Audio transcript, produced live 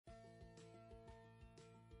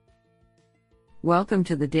Welcome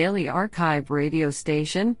to the Daily Archive radio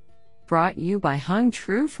station, brought you by Hung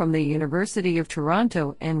Tru from the University of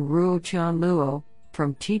Toronto and Ruo Chun Luo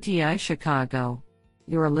from TTI Chicago.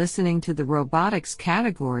 You are listening to the Robotics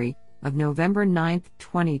category of November 9,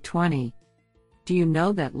 2020. Do you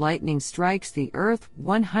know that lightning strikes the Earth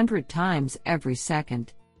 100 times every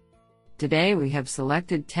second? Today we have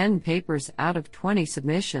selected 10 papers out of 20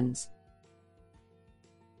 submissions.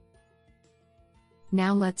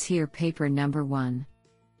 Now let's hear paper number 1.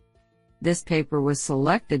 This paper was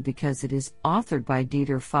selected because it is authored by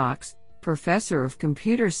Dieter Fox, Professor of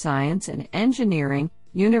Computer Science and Engineering,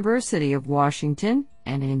 University of Washington,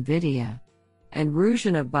 and NVIDIA, and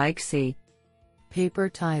Ruzhana Bixi. Paper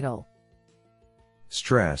title: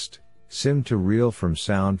 Stressed, Sim to Real from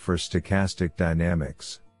Sound for Stochastic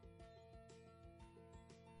Dynamics.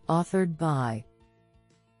 Authored by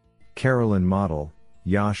Carolyn Model,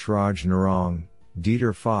 Yash Raj Narang,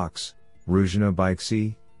 Dieter Fox, Ruzhana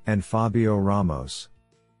Bixi, and Fabio Ramos.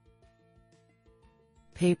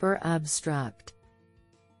 Paper abstract: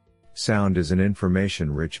 Sound is an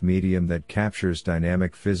information-rich medium that captures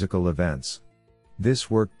dynamic physical events.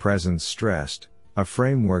 This work presents Stressed, a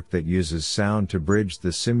framework that uses sound to bridge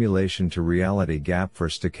the simulation-to-reality gap for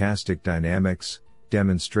stochastic dynamics,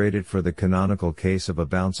 demonstrated for the canonical case of a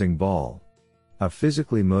bouncing ball. A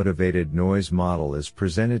physically motivated noise model is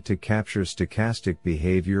presented to capture stochastic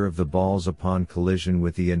behavior of the balls upon collision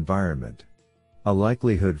with the environment. A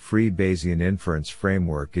likelihood-free Bayesian inference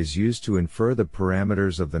framework is used to infer the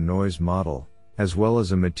parameters of the noise model, as well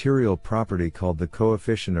as a material property called the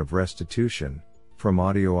coefficient of restitution, from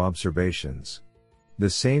audio observations. The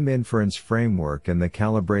same inference framework and the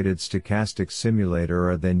calibrated stochastic simulator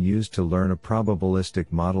are then used to learn a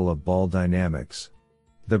probabilistic model of ball dynamics.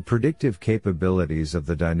 The predictive capabilities of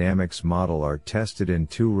the dynamics model are tested in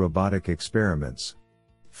 2 robotic experiments.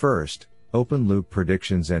 First, open-loop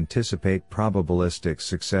predictions anticipate probabilistic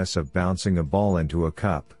success of bouncing a ball into a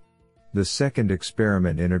cup. The second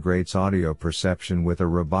experiment integrates audio perception with a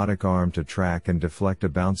robotic arm to track and deflect a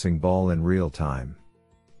bouncing ball in real time.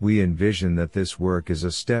 We envision that this work is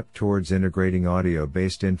a step towards integrating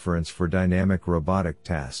audio-based inference for dynamic robotic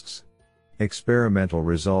tasks. Experimental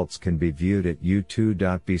results can be viewed at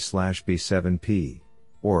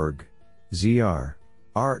u2.b/b7p.org. ZR.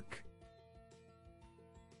 ARC.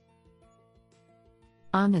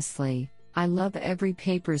 Honestly, I love every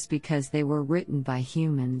papers because they were written by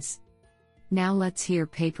humans. Now let's hear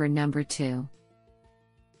paper number 2.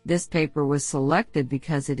 This paper was selected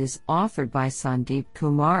because it is authored by Sandeep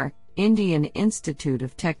Kumar, Indian Institute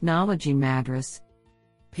of Technology Madras.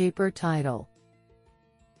 Paper title: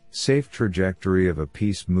 Safe Trajectory of a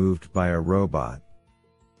Piece Moved by a Robot.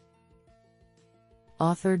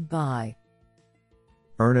 Authored by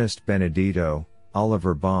Ernest Benedito,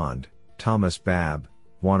 Oliver Bond, Thomas Babb,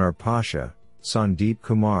 Wanar Pasha, Sandeep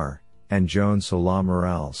Kumar, and Joan Salah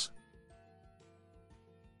Morales.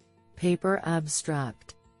 Paper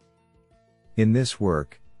abstract: In this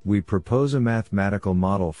work, we propose a mathematical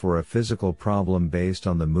model for a physical problem based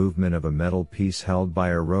on the movement of a metal piece held by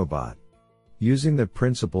a robot. Using the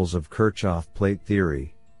principles of Kirchhoff plate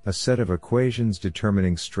theory, a set of equations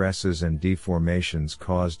determining stresses and deformations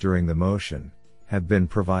caused during the motion have been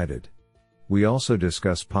provided. We also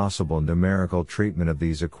discuss possible numerical treatment of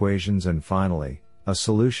these equations, and finally, a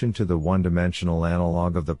solution to the one-dimensional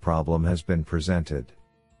analog of the problem has been presented.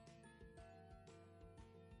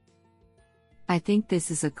 I think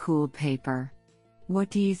this is a cool paper.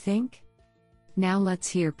 What do you think? Now let's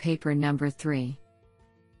hear paper number 3.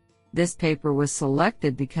 This paper was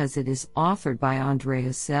selected because it is authored by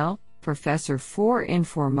Andreas Sell, Professor for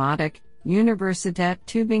Informatik, Universität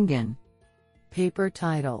Tübingen. Paper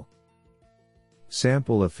title: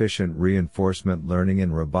 Sample-efficient reinforcement learning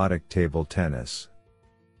in robotic table tennis.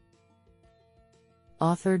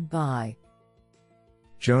 Authored by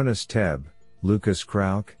Jonas Tebb, Lucas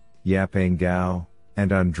Krauk, Yapeng Gao,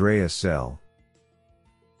 and Andreas Sell.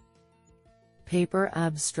 Paper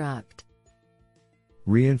abstract: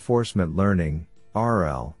 Reinforcement learning,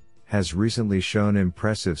 RL, has recently shown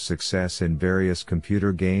impressive success in various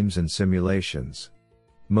computer games and simulations.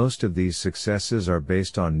 Most of these successes are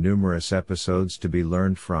based on numerous episodes to be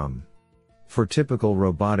learned from. For typical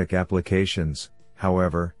robotic applications,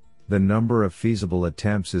 however, the number of feasible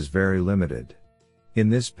attempts is very limited. In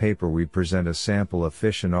this paper we present a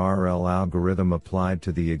sample-efficient RL algorithm applied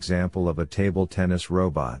to the example of a table tennis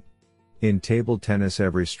robot. In table tennis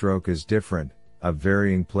every stroke is different, of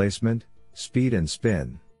varying placement, speed and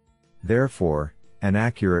spin. Therefore, an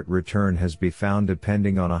accurate return has been found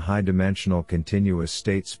depending on a high-dimensional continuous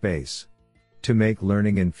state space. To make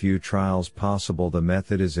learning in few trials possible, the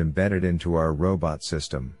method is embedded into our robot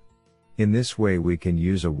system. In this way we can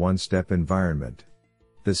use a one-step environment.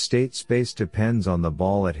 The state space depends on the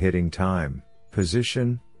ball at hitting time,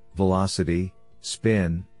 position, velocity,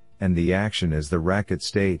 spin, and the action is the racket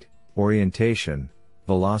state, orientation,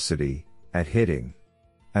 velocity, at hitting.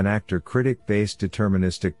 An actor-critic-based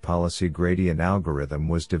deterministic policy gradient algorithm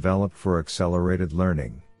was developed for accelerated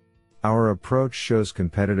learning. Our approach shows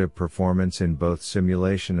competitive performance in both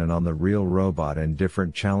simulation and on the real robot in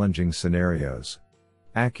different challenging scenarios.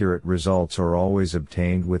 Accurate results are always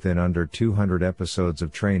obtained within under 200 episodes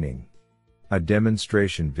of training. A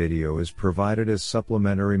demonstration video is provided as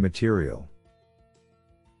supplementary material.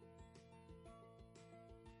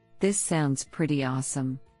 This sounds pretty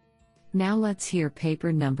awesome. Now let's hear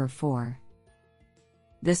paper number 4.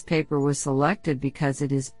 This paper was selected because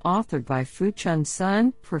it is authored by Fuchun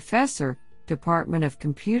Sun, Professor, Department of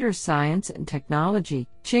Computer Science and Technology,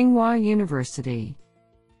 Tsinghua University.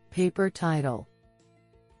 Paper title: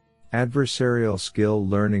 Adversarial Skill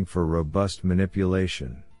Learning for Robust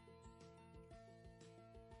Manipulation.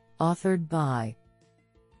 Authored by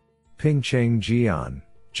Pingcheng Jian,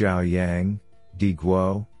 Zhao Yang, Di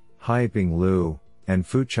Guo, Haiping Liu, and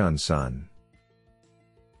Fuchun Sun.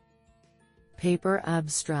 Paper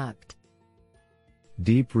abstract: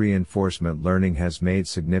 Deep reinforcement learning has made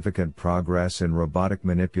significant progress in robotic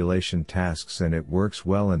manipulation tasks, and it works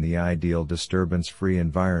well in the ideal disturbance-free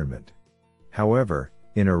environment. However,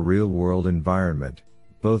 in a real-world environment,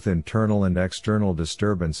 both internal and external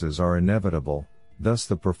disturbances are inevitable, thus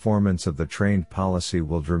the performance of the trained policy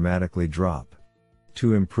will dramatically drop.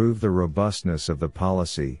 To improve the robustness of the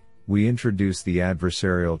policy, we introduce the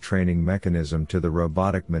adversarial training mechanism to the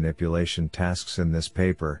robotic manipulation tasks in this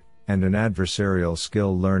paper, and an adversarial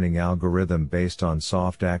skill learning algorithm based on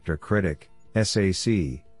soft actor-critic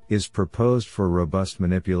 (SAC) is proposed for robust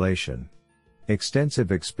manipulation.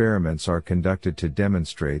 Extensive experiments are conducted to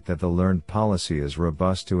demonstrate that the learned policy is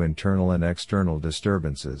robust to internal and external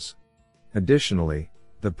disturbances. Additionally,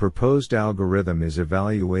 the proposed algorithm is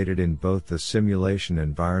evaluated in both the simulation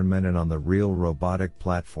environment and on the real robotic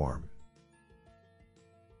platform.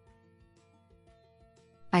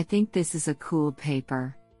 I think this is a cool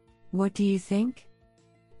paper. What do you think?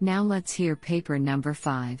 Now let's hear paper number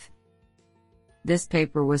 5. This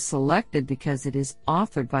paper was selected because it is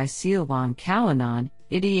authored by Sylvain Callanan,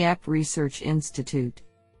 IDIAP Research Institute.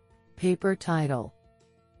 Paper title: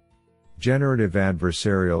 Generative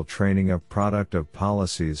Adversarial Training, a Product of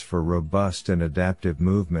Policies for Robust and Adaptive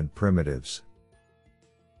Movement Primitives.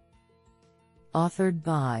 Authored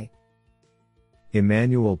by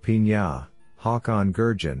Emmanuel Piña, Hakan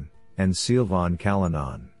Gurjan, and Sylvain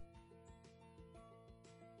Callanan.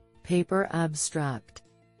 Paper abstract: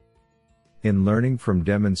 In learning from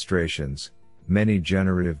demonstrations, many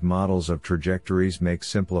generative models of trajectories make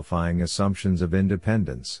simplifying assumptions of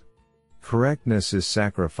independence. Correctness is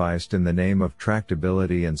sacrificed in the name of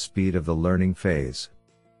tractability and speed of the learning phase.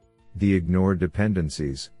 The ignored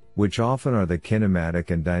dependencies, which often are the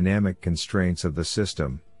kinematic and dynamic constraints of the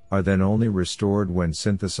system, are then only restored when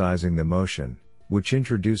synthesizing the motion, which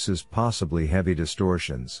introduces possibly heavy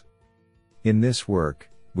distortions. In this work,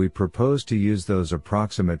 we propose to use those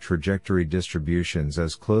approximate trajectory distributions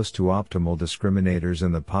as close to optimal discriminators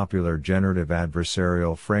in the popular generative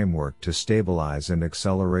adversarial framework to stabilize and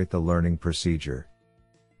accelerate the learning procedure.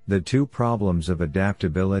 The two problems of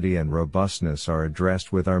adaptability and robustness are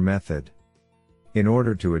addressed with our method. In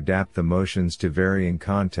order to adapt the motions to varying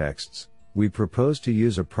contexts, we propose to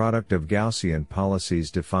use a product of Gaussian policies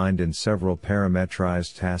defined in several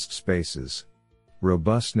parametrized task spaces.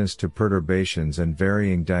 Robustness to perturbations and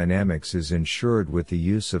varying dynamics is ensured with the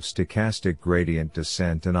use of stochastic gradient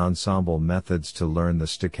descent and ensemble methods to learn the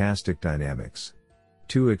stochastic dynamics.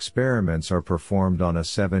 2 experiments are performed on a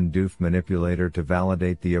 7-DOF manipulator to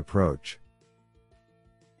validate the approach.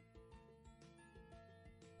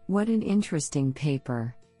 What an interesting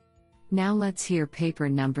paper. Now let's hear paper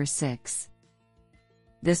number 6.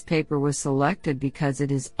 This paper was selected because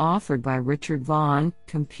it is authored by Richard Vaughan,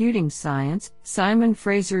 Computing Science, Simon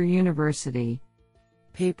Fraser University.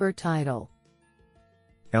 Paper title: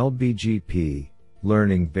 LBGP,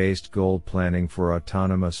 Learning-Based Goal Planning for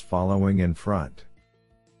Autonomous Following in Front.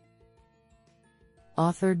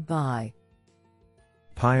 Authored by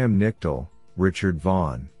Payam Nikhtil, Richard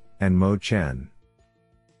Vaughan, and Mo Chen.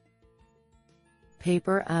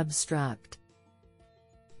 Paper abstract: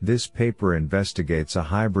 This paper investigates a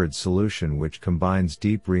hybrid solution which combines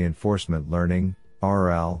deep reinforcement learning,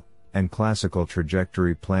 RL, and classical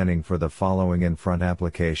trajectory planning for the following in front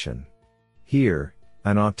application. Here,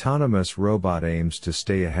 An autonomous robot aims to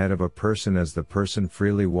stay ahead of a person as the person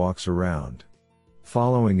freely walks around.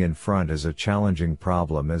 Following in front is a challenging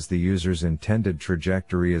problem as the user's intended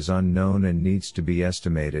trajectory is unknown and needs to be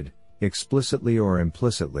estimated, explicitly or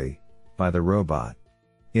implicitly, by the robot.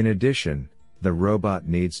 In addition, the robot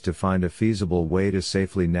needs to find a feasible way to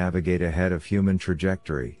safely navigate ahead of human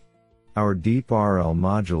trajectory. Our DeepRL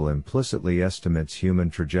module implicitly estimates human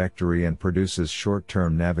trajectory and produces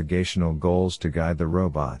short-term navigational goals to guide the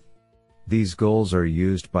robot. These goals are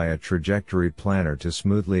used by a trajectory planner to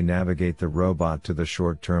smoothly navigate the robot to the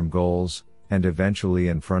short-term goals, and eventually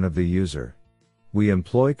in front of the user. We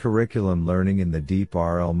employ curriculum learning in the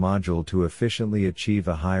DeepRL module to efficiently achieve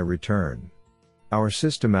a high return. Our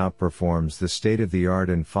system outperforms the state-of-the-art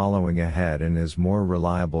in following ahead and is more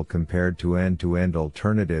reliable compared to end-to-end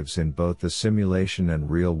alternatives in both the simulation and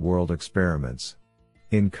real-world experiments.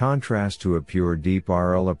 In contrast to a pure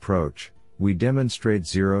DeepRL approach, we demonstrate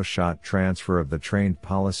zero-shot transfer of the trained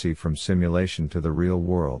policy from simulation to the real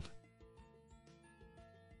world.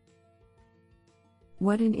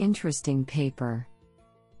 What an interesting paper.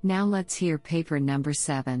 Now let's hear paper number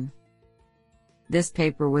 7. This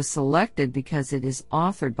paper was selected because it is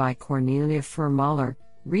authored by Cornelia Firmuller,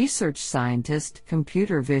 research scientist,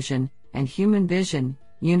 computer vision, and human vision,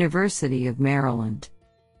 University of Maryland.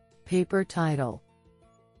 Paper title: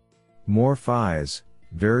 Morph-Eyes,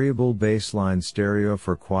 Variable Baseline Stereo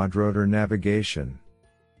for Quadrotor Navigation.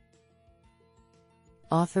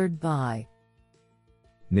 Authored by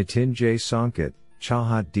Nitinjay Sankat,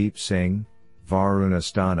 Chahat Singh, Varun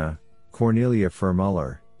Asthana, Cornelia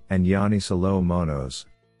Firmuller, and Yanni Salo Monos.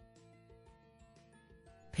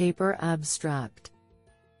 Paper abstract: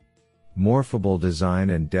 Morphable design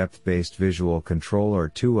and depth-based visual control are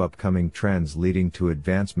two upcoming trends leading to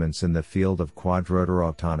advancements in the field of quadrotor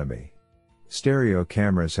autonomy. Stereo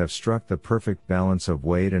cameras have struck the perfect balance of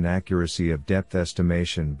weight and accuracy of depth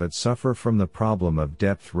estimation but suffer from the problem of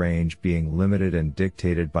depth range being limited and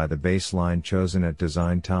dictated by the baseline chosen at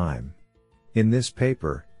design time. In this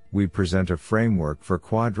paper, we present a framework for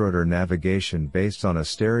quadrotor navigation based on a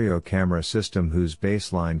stereo camera system whose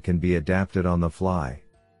baseline can be adapted on the fly.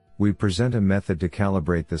 We present a method to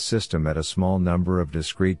calibrate the system at a small number of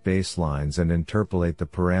discrete baselines and interpolate the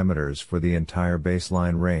parameters for the entire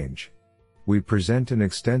baseline range. We present an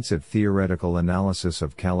extensive theoretical analysis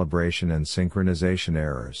of calibration and synchronization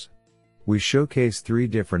errors. We showcase 3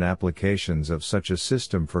 different applications of such a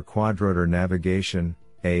system for quadrotor navigation: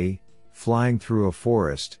 A. Flying through a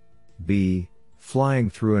forest, B. Flying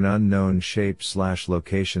through an unknown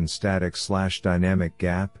shape/location static/dynamic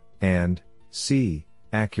gap, and C.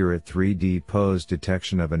 Accurate 3D pose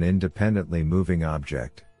detection of an independently moving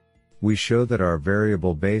object. We show that our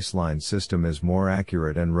variable baseline system is more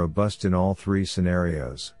accurate and robust in all 3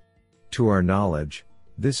 scenarios. To our knowledge,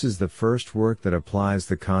 this is the first work that applies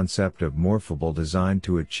the concept of morphable design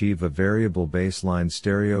to achieve a variable baseline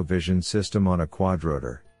stereo vision system on a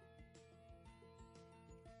quadrotor.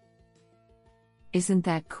 Isn't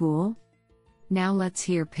that cool? Now let's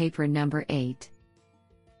hear paper number 8.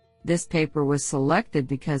 This paper was selected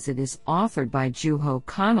because it is authored by Juho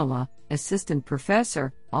Kanala, Assistant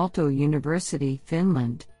Professor, Aalto University,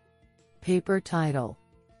 Finland. Paper title: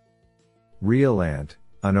 RealAnt,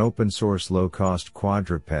 an open-source low-cost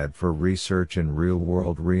quadruped for research in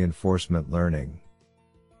real-world reinforcement learning.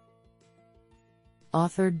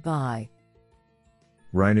 Authored by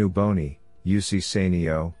Rainu Boni, Jussi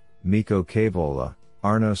Seinio, Mikko Keivola,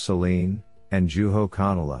 Arno Saline, and Juho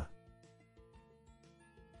Kanala.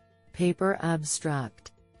 Paper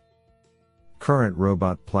abstract: Current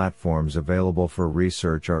robot platforms available for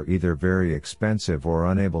research are either very expensive or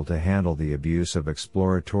unable to handle the abuse of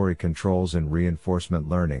exploratory controls in reinforcement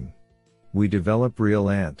learning. We develop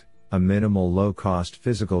RealAnt, a minimal low-cost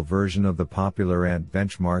physical version of the popular ANT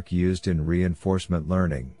benchmark used in reinforcement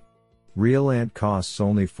learning. RealAnt costs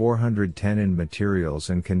only $410 in materials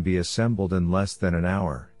and can be assembled in less than an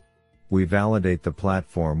hour. We validate the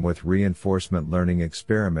platform with reinforcement learning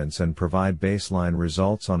experiments and provide baseline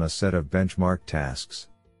results on a set of benchmark tasks.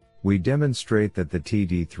 We demonstrate that the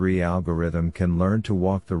TD3 algorithm can learn to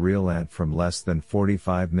walk the RealAnt from less than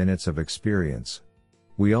 45 minutes of experience.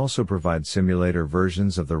 We also provide simulator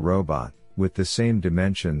versions of the robot, with the same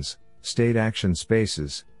dimensions, state action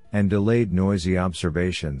spaces, and delayed noisy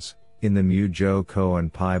observations, in the Mu-Jo-Co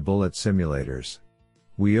and Pi Bullet simulators.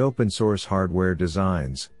 We open source hardware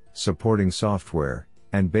designs, supporting software,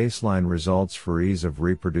 and baseline results for ease of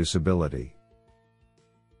reproducibility.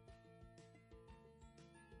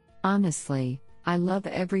 Honestly, I love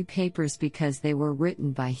every papers because they were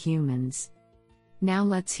written by humans. Now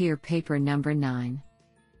let's hear paper number 9.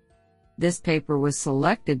 This paper was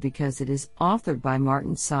selected because it is authored by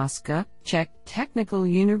Martin Saska, Czech Technical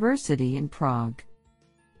University in Prague.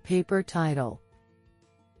 Paper title: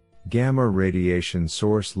 Gamma Radiation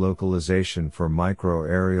Source Localization for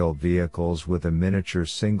Micro-Aerial Vehicles with a Miniature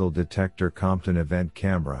Single-Detector Compton Event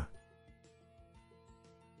Camera.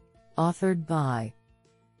 Authored by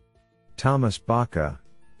Thomas Baca,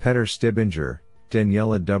 Petr Stibinger,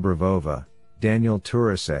 Daniela Dubrovova, Daniel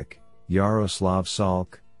Turasek, Yaroslav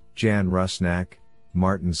Salk, Jan Rusnak,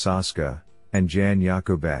 Martin Saska, and Jan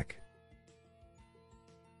Jakubek.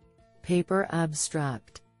 Paper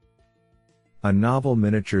abstract: A novel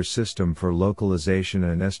miniature system for localization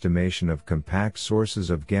and estimation of compact sources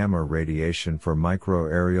of gamma radiation for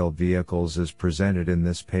micro-aerial vehicles is presented in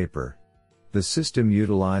this paper. The system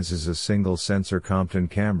utilizes a single sensor Compton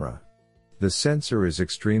camera. The sensor is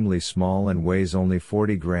extremely small and weighs only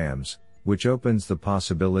 40 grams, which opens the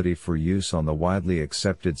possibility for use on the widely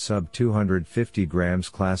accepted sub-250 grams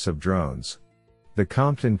class of drones. The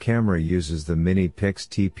Compton camera uses the Mini-Pix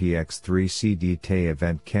TPX3CD-TE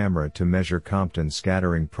event camera to measure Compton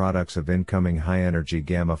scattering products of incoming high-energy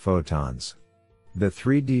gamma photons. The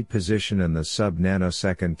 3D position and the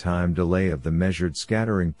sub-nanosecond time delay of the measured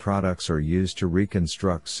scattering products are used to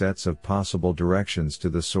reconstruct sets of possible directions to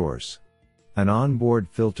the source. An onboard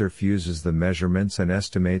filter fuses the measurements and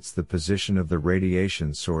estimates the position of the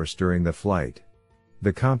radiation source during the flight.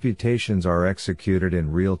 The computations are executed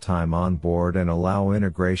in real time on board and allow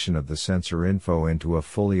integration of the sensor info into a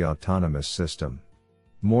fully autonomous system.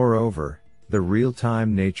 Moreover, the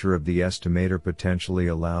real-time nature of the estimator potentially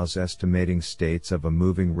allows estimating states of a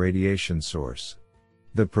moving radiation source.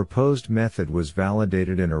 The proposed method was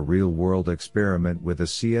validated in a real-world experiment with a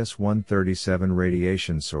CS-137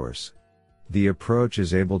 radiation source. The approach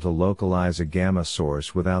is able to localize a gamma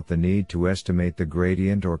source without the need to estimate the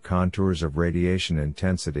gradient or contours of radiation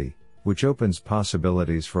intensity, which opens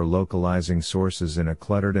possibilities for localizing sources in a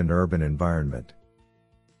cluttered and urban environment.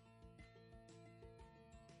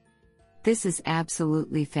 This is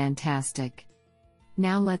absolutely fantastic.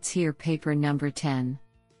 Now let's hear paper number 10.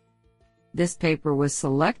 This paper was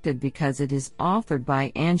selected because it is authored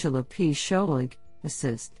by Angela P. Scholig,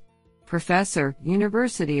 Assist. Professor,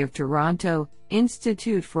 University of Toronto,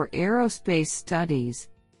 Institute for Aerospace Studies.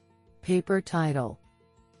 Paper title: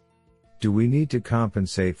 Do we need to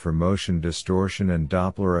compensate for motion distortion and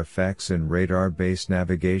Doppler effects in radar-based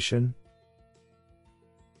navigation?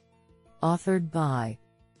 Authored by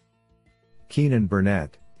Keenan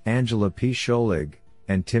Burnett, Angela P. Scholig,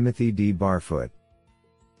 and Timothy D. Barfoot.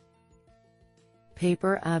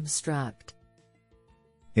 Paper abstract: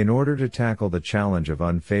 In order to tackle the challenge of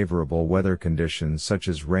unfavorable weather conditions such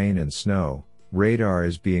as rain and snow, radar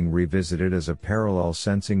is being revisited as a parallel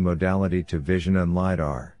sensing modality to vision and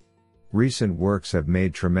LiDAR. Recent works have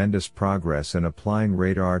made tremendous progress in applying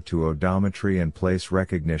radar to odometry and place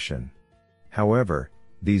recognition. However,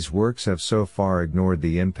 these works have so far ignored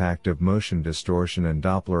the impact of motion distortion and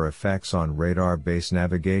Doppler effects on radar-based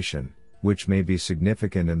navigation, which may be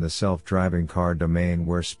significant in the self-driving car domain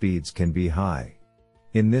where speeds can be high.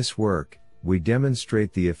 In this work, we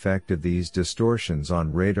demonstrate the effect of these distortions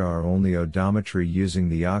on radar-only odometry using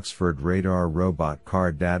the Oxford Radar Robot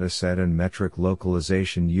Car dataset and metric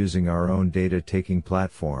localization using our own data-taking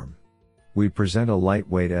platform. We present a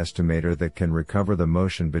lightweight estimator that can recover the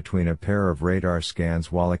motion between a pair of radar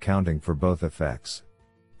scans while accounting for both effects.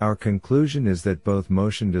 Our conclusion is that both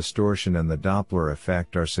motion distortion and the Doppler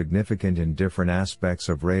effect are significant in different aspects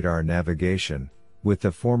of radar navigation, with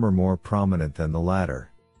the former more prominent than the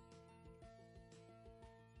latter.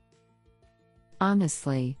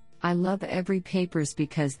 Honestly, I love every papers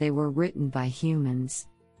because they were written by humans.